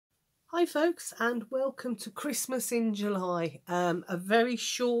Hi folks, and welcome to Christmas in July, a very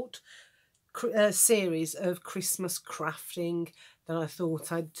short series of Christmas crafting that I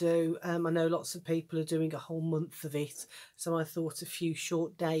thought I'd do. I know lots of people are doing a whole month of it, so I thought a few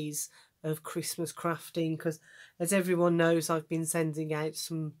short days of Christmas crafting, because as everyone knows, I've been sending out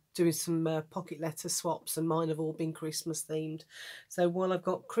doing some pocket letter swaps, and mine have all been Christmas themed. So while I've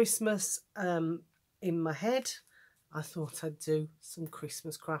got Christmas in my head, I thought I'd do some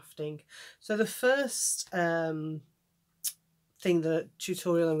Christmas crafting. So the first tutorial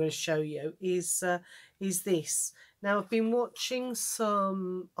I'm going to show you is this. Now, I've been watching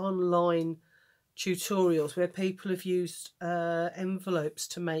some online tutorials where people have used envelopes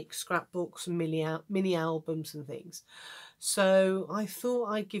to make scrapbooks and mini albums and things. So I thought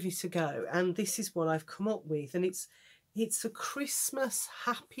I'd give it a go, and this is what I've come up with, and it's a Christmas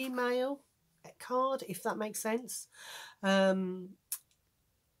happy mail card, if that makes sense. Let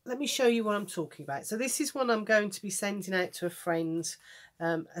me show you what I'm talking about. So this is one I'm going to be sending out to a friend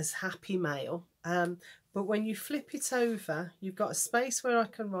as happy mail. But when you flip it over, you've got a space where I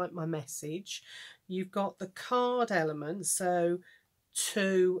can write my message. You've got the card element, so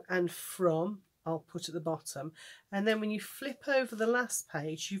to and from, I'll put at the bottom. And then when you flip over the last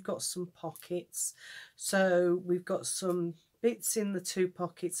page, you've got some pockets. So we've got some bits in the two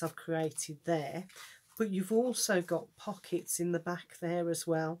pockets I've created there, but you've also got pockets in the back there as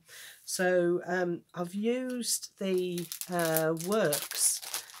well. So I've used the Works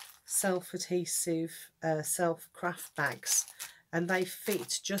self-adhesive self-craft bags, and they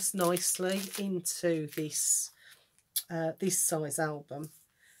fit just nicely into this this size album,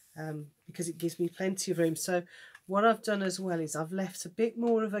 because it gives me plenty of room. So what I've done as well is I've left a bit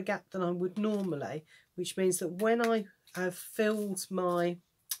more of a gap than I would normally, which means that when I've filled my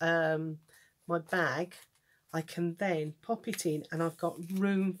my bag, I can then pop it in and I've got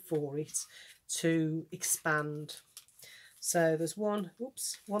room for it to expand. So there's one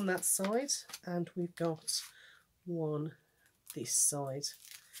that side, and we've got one this side.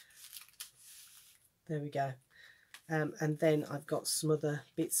 There we go. And then I've got some other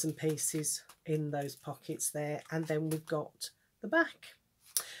bits and pieces in those pockets there, and then we've got the back.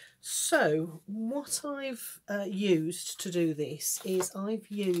 So what I've used to do this is I've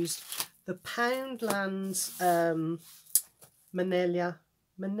used the Poundland Manila,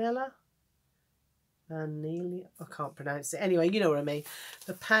 I can't pronounce it. Anyway, you know what I mean.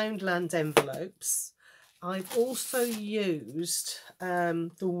 The Poundland envelopes. I've also used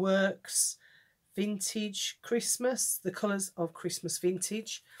the Works Vintage Christmas, the Colours of Christmas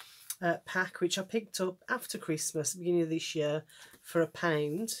Vintage pack, which I picked up after Christmas, beginning of this year, for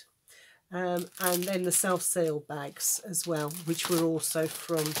 £1. And then the self-seal bags as well, which were also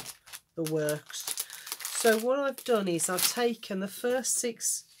from the Works. So what I've done is I've taken the first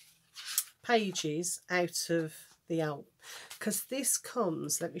 6 pages out of the album, because this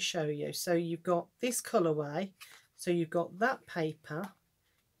comes, let me show you. So you've got this colourway, so you've got that paper,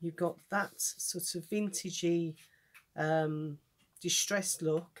 you've got that sort of vintagey distressed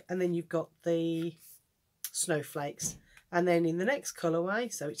look, and then you've got the snowflakes. And then in the next colourway,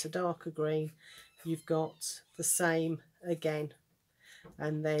 so it's a darker green, you've got the same again.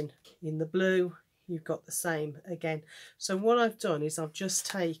 And then in the blue, you've got the same again. So what I've done is I've just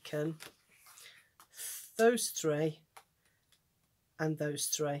taken those 3 and those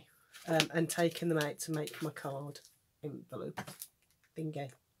 3 and taken them out to make my card envelope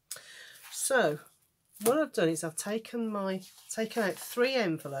thingy. So what I've done is I've taken out 3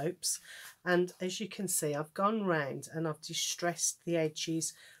 envelopes, and as you can see, I've gone round and I've distressed the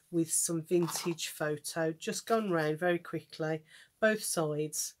edges with some vintage photo, just gone round very quickly, both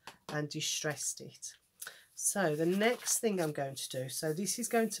sides, and distressed it. So the next thing I'm going to do, so this is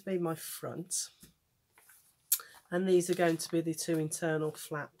going to be my front, and these are going to be the 2 internal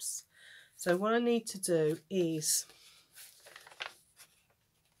flaps. So what I need to do is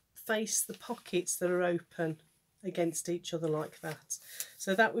face the pockets that are open against each other like that.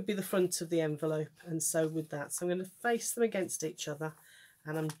 So that would be the front of the envelope, and so would that. So I'm going to face them against each other,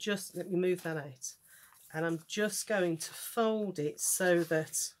 and I'm just, let me move that out, and I'm just going to fold it so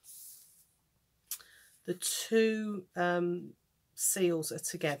that the 2 seals are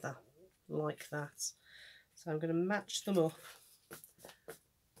together like that. So I'm going to match them up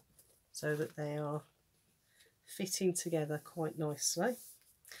so that they are fitting together quite nicely.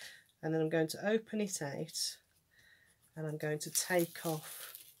 And then I'm going to open it out, and I'm going to take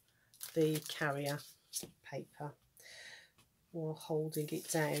off the carrier paper while holding it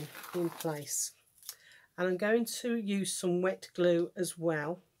down in place. And I'm going to use some wet glue as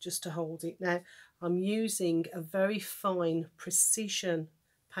well, just to hold it. Now, I'm using a very fine precision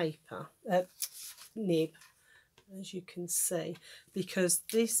paper, nib, as you can see, because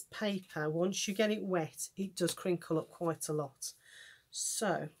this paper, once you get it wet, it does crinkle up quite a lot.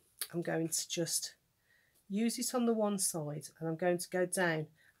 So I'm going to just use it on the one side, and I'm going to go down.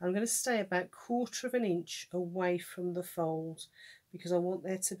 I'm going to stay about 1/4 of an inch away from the fold, because I want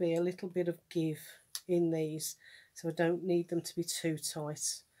there to be a little bit of give in these, so I don't need them to be too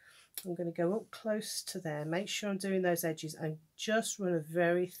tight. I'm going to go up close to there, make sure I'm doing those edges, and just run a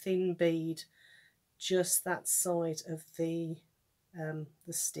very thin bead just that side of the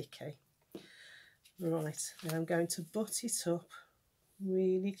sticky. Right, and I'm going to butt it up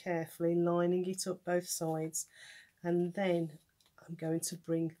really carefully, lining it up both sides, and then I'm going to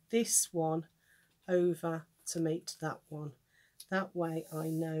bring this one over to meet that one. That way I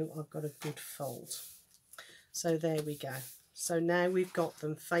know I've got a good fold. So there we go. So now we've got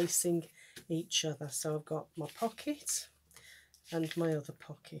them facing each other. So I've got my pocket and my other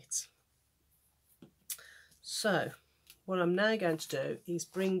pocket. So what I'm now going to do is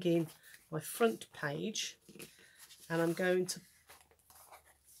bring in my front page, and I'm going to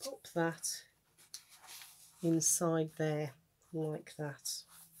pop that inside there like that.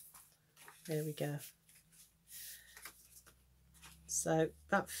 There we go. So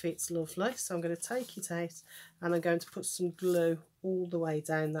that fits lovely. So I'm going to take it out, and I'm going to put some glue all the way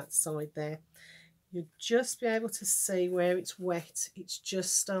down that side there. You'll just be able to see where it's wet, it's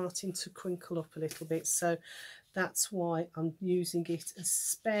just starting to crinkle up a little bit, so that's why I'm using it as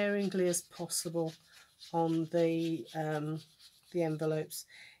sparingly as possible on the envelopes.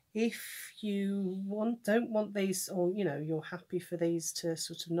 If you don't want these, or you know, you're happy for these to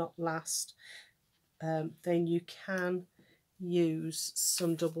sort of not last, then you can use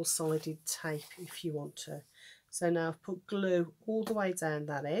some double-sided tape if you want to. So now I've put glue all the way down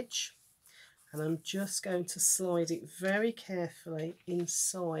that edge, and I'm just going to slide it very carefully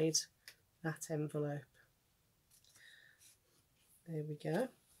inside that envelope. There we go.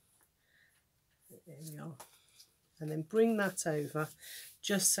 There we are. And then bring that over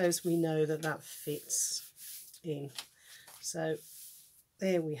just so as we know that that fits in. So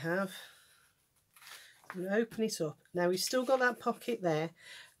there we have. I'm going to open it up. Now we've still got that pocket there.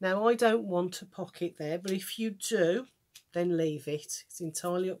 Now I don't want a pocket there, but if you do, then leave it. It's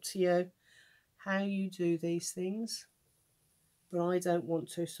entirely up to you how you do these things, but I don't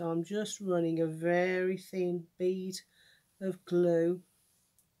want to, so I'm just running a very thin bead of glue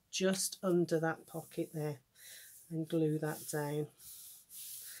just under that pocket there and glue that down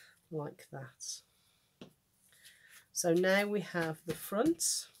like that. So now we have the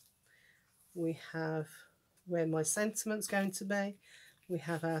front, we have where my sentiment's going to be, we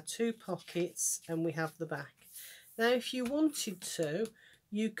have our two pockets, and we have the back. Now if you wanted to,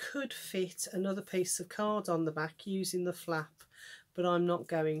 you could fit another piece of card on the back using the flap, but I'm not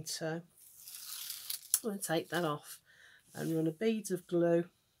going to. I'm going to take that off and run a bead of glue,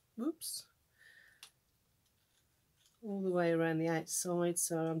 whoops, all the way around the outside.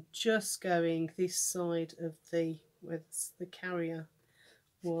 So I'm just going this side of the, where the carrier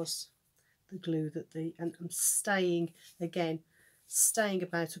was, the glue that and I'm staying, again, staying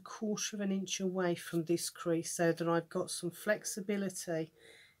about 1/4 of an inch away from this crease so that I've got some flexibility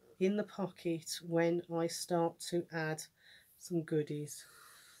in the pocket when I start to add some goodies.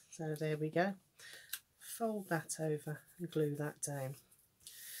 So there we go. Fold that over and glue that down.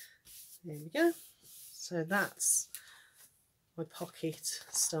 There we go. So that's my pocket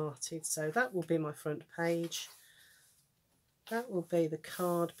started. So that will be my front page. That will be the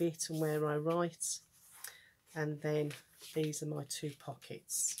card bit and where I write. And then these are my two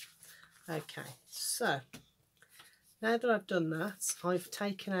pockets. Okay, so now that I've done that, I've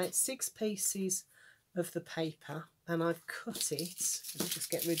taken out 6 pieces of the paper and I've cut it. Let me just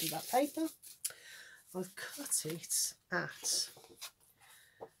get rid of that paper. I've cut it at,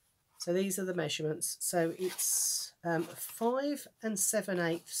 so these are the measurements. So it's 5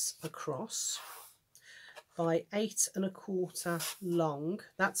 7/8 across by 8 1/4 long.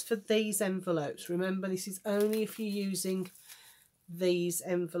 That's for these envelopes. Remember, this is only if you're using these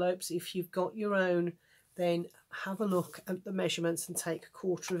envelopes. If you've got your own, then have a look at the measurements and take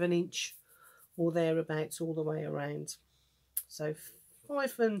 1/4 of an inch or thereabouts all the way around. So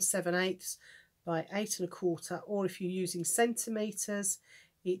 5 7/8 by 8 1/4, or if you're using centimetres,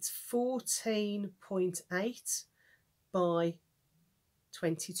 it's 14.8 by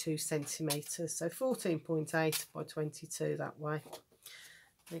 22 centimetres. So 14.8 by 22 that way.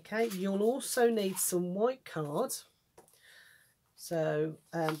 Okay, you'll also need some white card. So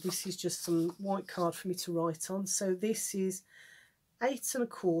this is just some white card for me to write on. So this is 8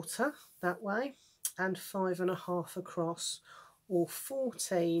 1/4 that way and 5 1/2 across, or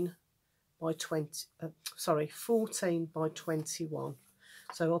 14 by 21.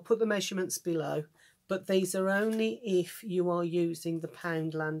 So I'll put the measurements below, but these are only if you are using the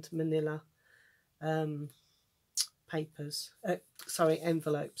Poundland manila envelopes.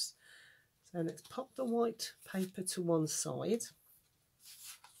 So let's pop the white paper to one side.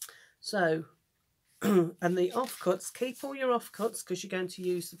 So, and the offcuts, keep all your offcuts because you're going to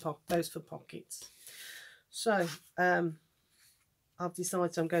use those for pockets. So I've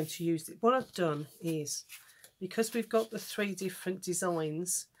decided I'm going to use it. What I've done is, because we've got the 3 different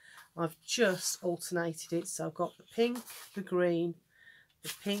designs, I've just alternated it. So I've got the pink, the green,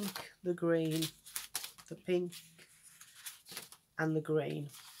 the pink, the green, the pink and the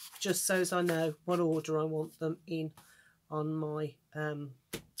green, just so as I know what order I want them in on my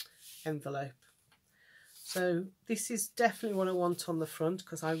envelope. So this is definitely what I want on the front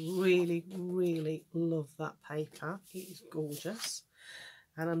because I really, really love that paper. It is gorgeous.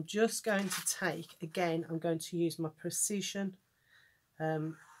 And I'm just going to take, again, I'm going to use my precision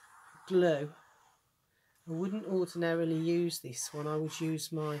glue. I wouldn't ordinarily use this one. I would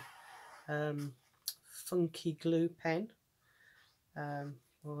use my funky glue pen. I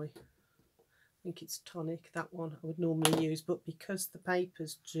think it's tonic, that one I would normally use, but because the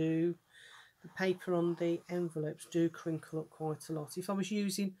paper on the envelopes do crinkle up quite a lot. If I was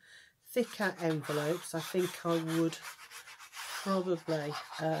using thicker envelopes, I think I would probably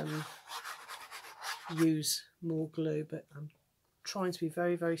use more glue, but I'm trying to be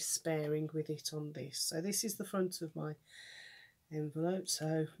very, very sparing with it on this. So this is the front of my envelope,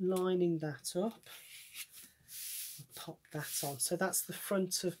 so lining that up, pop that on. So that's the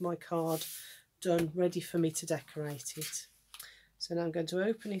front of my card done, ready for me to decorate it. So now I'm going to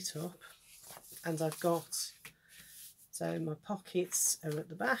open it up, and I've got, so my pockets are at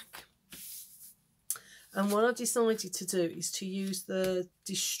the back. And what I decided to do is to use the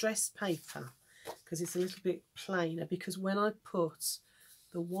distressed paper because it's a little bit plainer, because when I put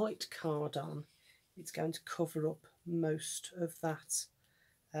the white card on, it's going to cover up most of that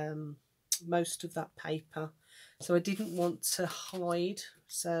paper. So I didn't want to hide,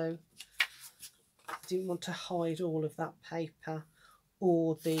 all of that paper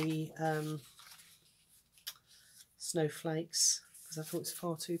or the snowflakes, because I thought it was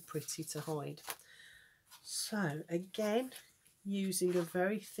far too pretty to hide. So again, using a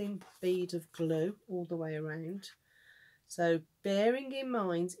very thin bead of glue all the way around. So bearing in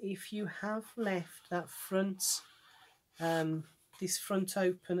mind, if you have left that front, this front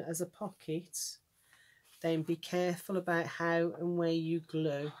open as a pocket, then be careful about how and where you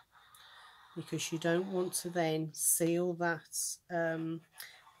glue, because you don't want to then seal that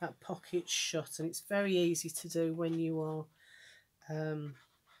that pocket shut. And it's very easy to do when you are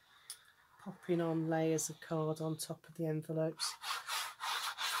popping on layers of card on top of the envelopes.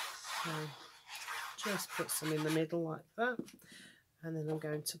 So just put some in the middle like that, and then I'm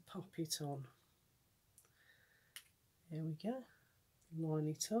going to pop it on. There we go, line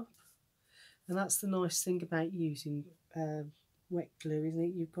it up. And that's the nice thing about using wet glue, isn't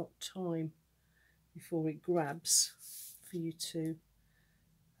it? You've got time before it grabs for you to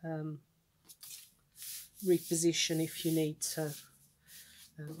reposition if you need to.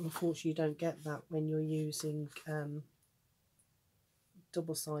 Unfortunately, you don't get that when you're using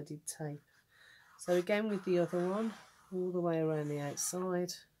double-sided tape. So again, with the other one, all the way around the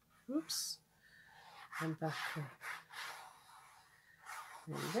outside, whoops, and back up.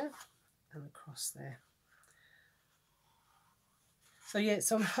 There we go, and across there. So yeah,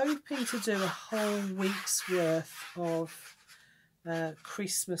 so I'm hoping to do a whole week's worth of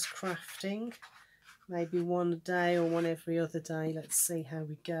Christmas crafting, maybe one a day or one every other day. Let's see how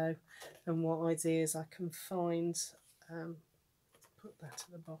we go and what ideas I can find. Put that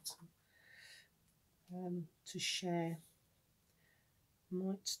at the bottom to share.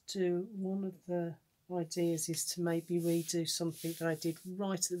 Might do, one of the ideas is to maybe redo something that I did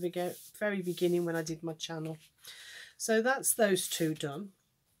right at the very beginning when I did my channel. So that's those two done.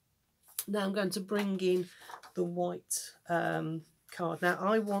 Now I'm going to bring in the white card. Now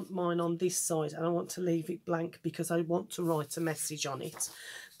I want mine on this side, and I want to leave it blank because I want to write a message on it.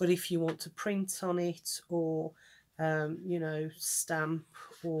 But if you want to print on it, or you know, stamp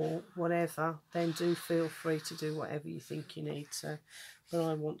or whatever, then do feel free to do whatever you think you need to. But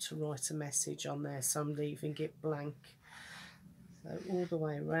I want to write a message on there, so I'm leaving it blank. So all the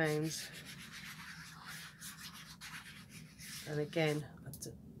way around. And again,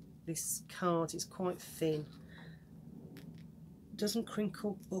 this card is quite thin. It doesn't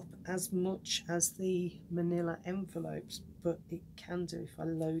crinkle up as much as the manila envelopes, but it can do if I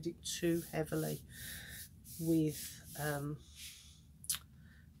load it too heavily with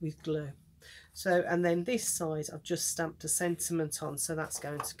with glue. So, and then this side I've just stamped a sentiment on, so that's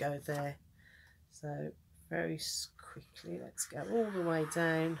going to go there. So very quickly, let's go all the way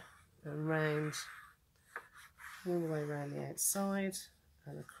down and round, all the way around the outside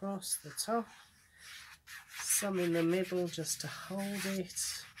and across the top, some in the middle just to hold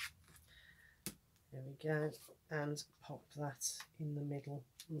it. There we go, and pop that in the middle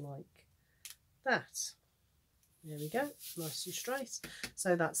like that. There we go, nice and straight.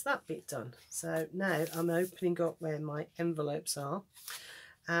 So that's that bit done. So now I'm opening up where my envelopes are,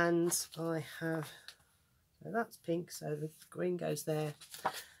 and I have, so that's pink, so the green goes there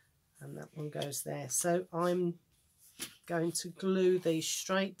and that one goes there. So I'm going to glue these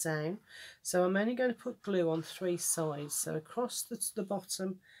straight down. So I'm only going to put glue on 3 sides, so across the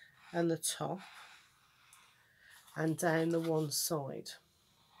bottom and the top and down the one side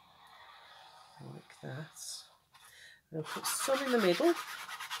like that. I'll put some in the middle,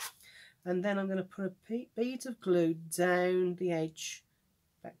 and then I'm going to put a bead of glue down the edge,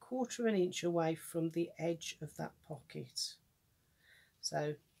 about 1/4 inch away from the edge of that pocket.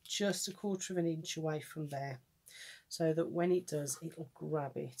 So just 1/4 inch away from there, so that when it does, it'll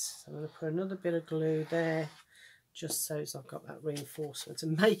grab it. So I'm going to put another bit of glue there, just so I've got that reinforcement,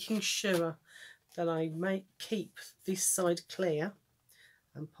 and making sure that I keep this side clear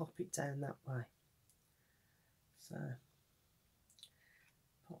and pop it down that way. So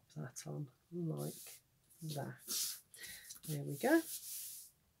pop that on like that. There we go.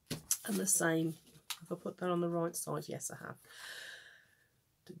 And the same, have I put that on the right side? Yes, I have.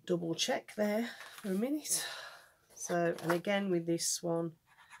 Double check there for a minute. So, and again with this one,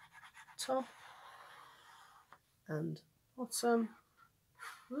 top and bottom,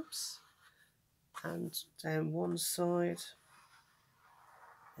 whoops, and down one side.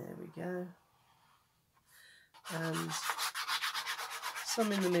 There we go. And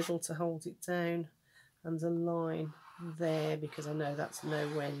some in the middle to hold it down, and a line there because I know that's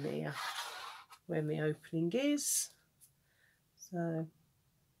nowhere near where my opening is. So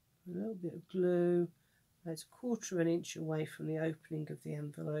a little bit of glue, about 1/4 inch away from the opening of the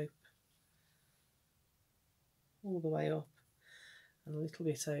envelope, all the way up and a little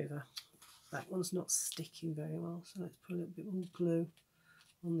bit over. That one's not sticking very well, so let's put a little bit more glue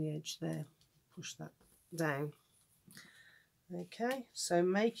on the edge there, push that down. Okay, so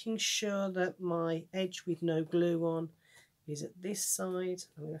making sure that my edge with no glue on is at this side,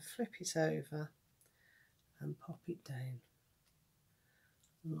 I'm going to flip it over and pop it down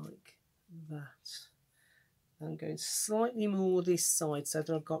like that. I'm going slightly more this side so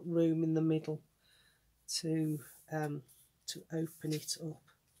that I've got room in the middle to open it up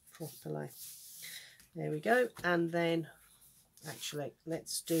properly. There we go. And then actually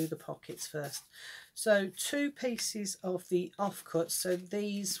let's do the pockets first. So 2 pieces of the offcuts, so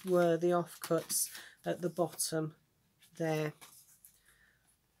these were the offcuts at the bottom there,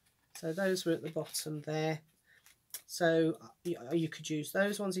 so those were at the bottom there. So you could use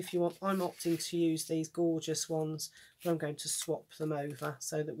those ones if you want. I'm opting to use these gorgeous ones, but I'm going to swap them over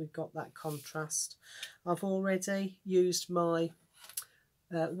so that we've got that contrast. I've already used my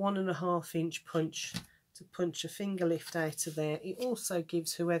 1.5 inch punch to punch a finger lift out of there. It also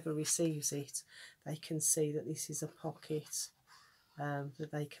gives whoever receives it, they can see that this is a pocket that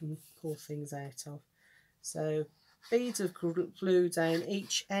they can pull things out of. So beads of glue down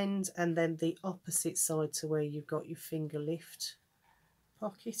each end, and then the opposite side to where you've got your finger lift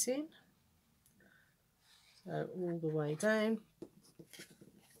pocket in. So all the way down,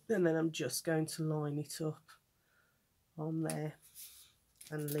 and then I'm just going to line it up on there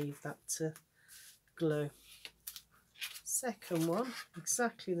and leave that to glue. Second one,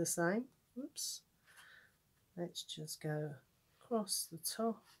 exactly the same. Oops. Let's just go across the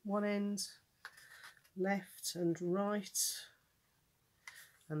top, one end, left and right,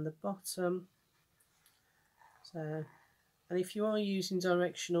 and the bottom. So, and if you are using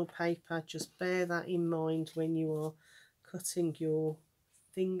directional paper, just bear that in mind when you are cutting your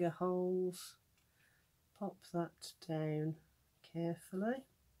finger holes. Pop that down carefully.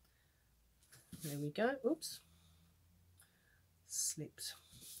 There we go. Oops, slipped.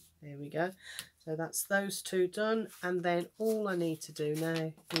 There we go. So that's those 2 done, and then all I need to do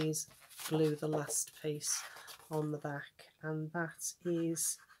now is glue the last piece on the back, and that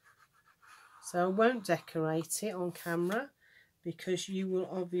is, so I won't decorate it on camera because you will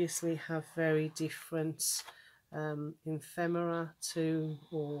obviously have very different ephemera to,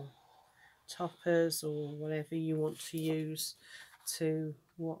 or toppers, or whatever you want to use, to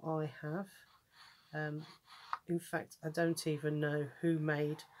what I have. In fact, I don't even know who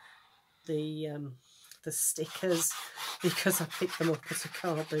made the the stickers because I picked them up at a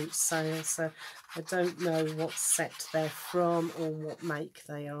car boot sale, so I don't know what set they're from or what make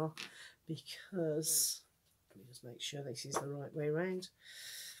they are, because let me just make sure this is the right way around.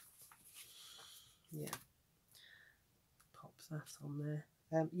 Yeah, pop that on there.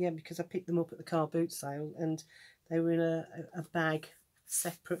 Yeah, because I picked them up at the car boot sale and they were in a bag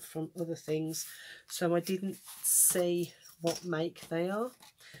separate from other things, so I didn't see what make they are.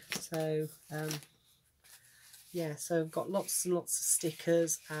 So yeah, so I've got lots and lots of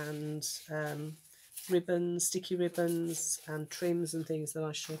stickers and ribbons, sticky ribbons and trims and things that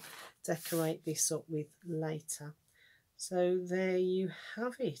I shall decorate this up with later. So there you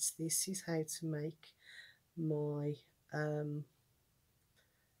have it. This is how to make my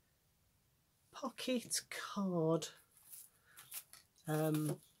pocket card.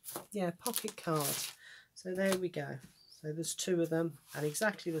 Yeah, pocket card. So there we go. So there's two of them and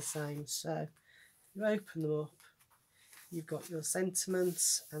exactly the same. So you open them up, you've got your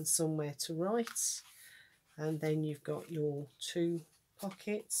sentiments and somewhere to write, and then you've got your two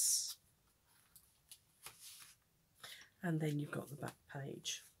pockets, and then you've got the back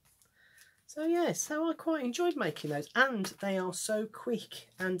page. So yeah, so I quite enjoyed making those, and they are so quick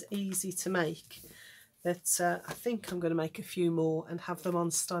and easy to make that I think I'm going to make a few more and have them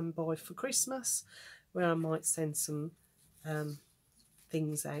on standby for Christmas, where I might send some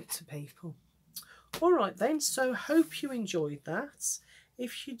things out to people. All right then, so hope you enjoyed that.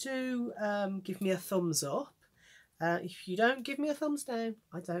 If you do, give me a thumbs up. If you don't, give me a thumbs down.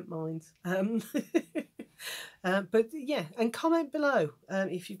 I don't mind. But yeah, and comment below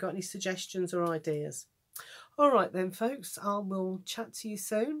if you've got any suggestions or ideas. All right then, folks, I will chat to you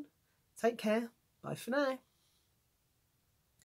soon. Take care. Bye for now.